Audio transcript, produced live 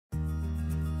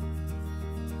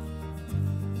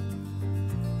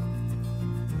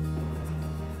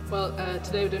Well,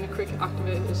 today we're doing a Cricket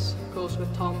Activators course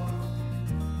with Tom.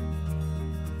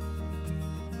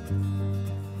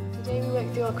 Today we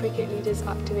worked through our Cricket Leaders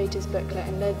Activators booklet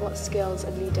and learned what skills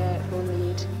a leader will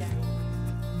need.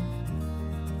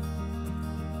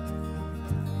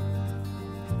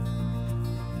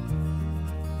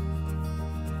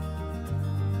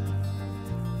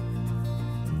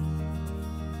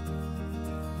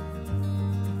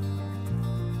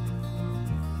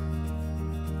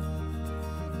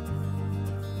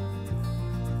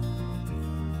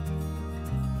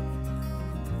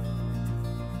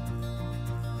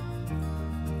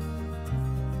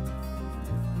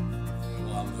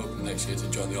 I'm hoping next year to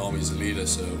join the army as a leader,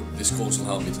 so this course will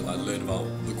help me to learn about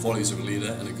the qualities of a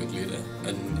leader and a good leader,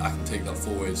 and I can take that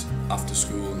forward after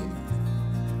school. I'm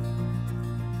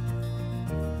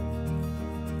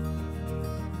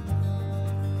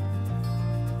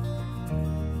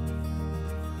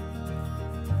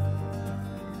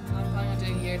planning on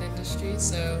doing a year in industry,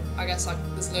 so I guess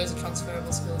there's loads of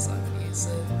transferable skills that I could use.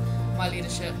 So my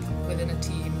leadership within a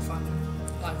team, if I'm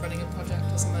running a project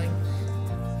or something.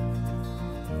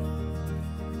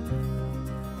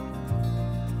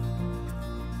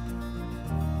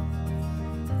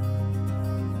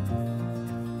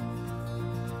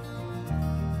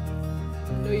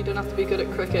 No, you don't have to be good at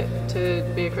cricket to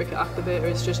be a cricket activator.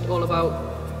 It's just all about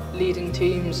leading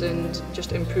teams and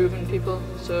just improving people.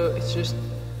 So it's just,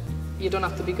 you don't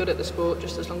have to be good at the sport,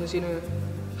 just as long as you know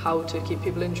how to keep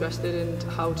people interested and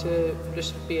how to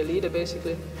just be a leader,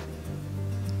 basically.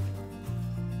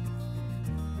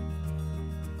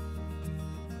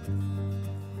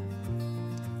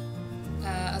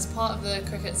 As part of the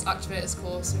Cricket's Activators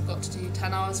course, we've got to do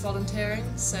 10 hours volunteering,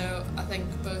 so I think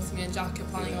both me and Jack are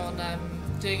planning on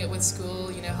doing it with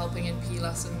school, you know, helping in PE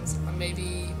lessons, and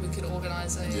maybe we could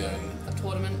organise a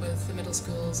tournament with the middle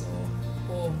schools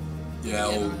or we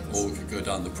could go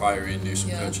down the Priory and do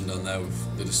some coaching down there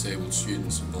with the disabled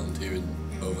students and volunteering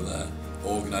over there,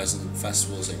 organising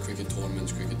festivals like cricket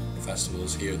tournaments, cricket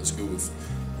festivals here at the school with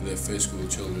their first school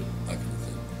children, that kind of thing.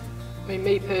 I mean,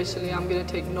 me personally, I'm going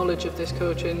to take knowledge of this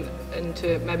coaching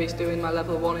into maybe doing my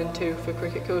level 1 and 2 for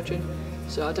cricket coaching.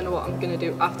 So I don't know what I'm going to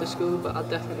do after school, but I'll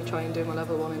definitely try and do my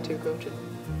level 1 and 2 coaching.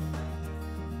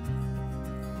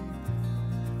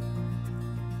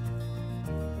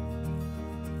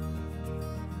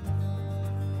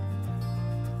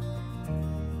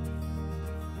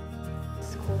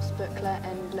 This course booklet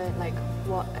and learn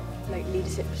what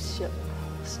leadership should.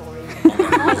 Sorry.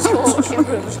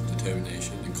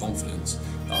 Determination and confidence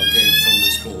that I'll gain from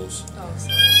this course. Oh,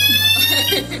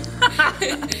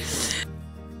 sorry.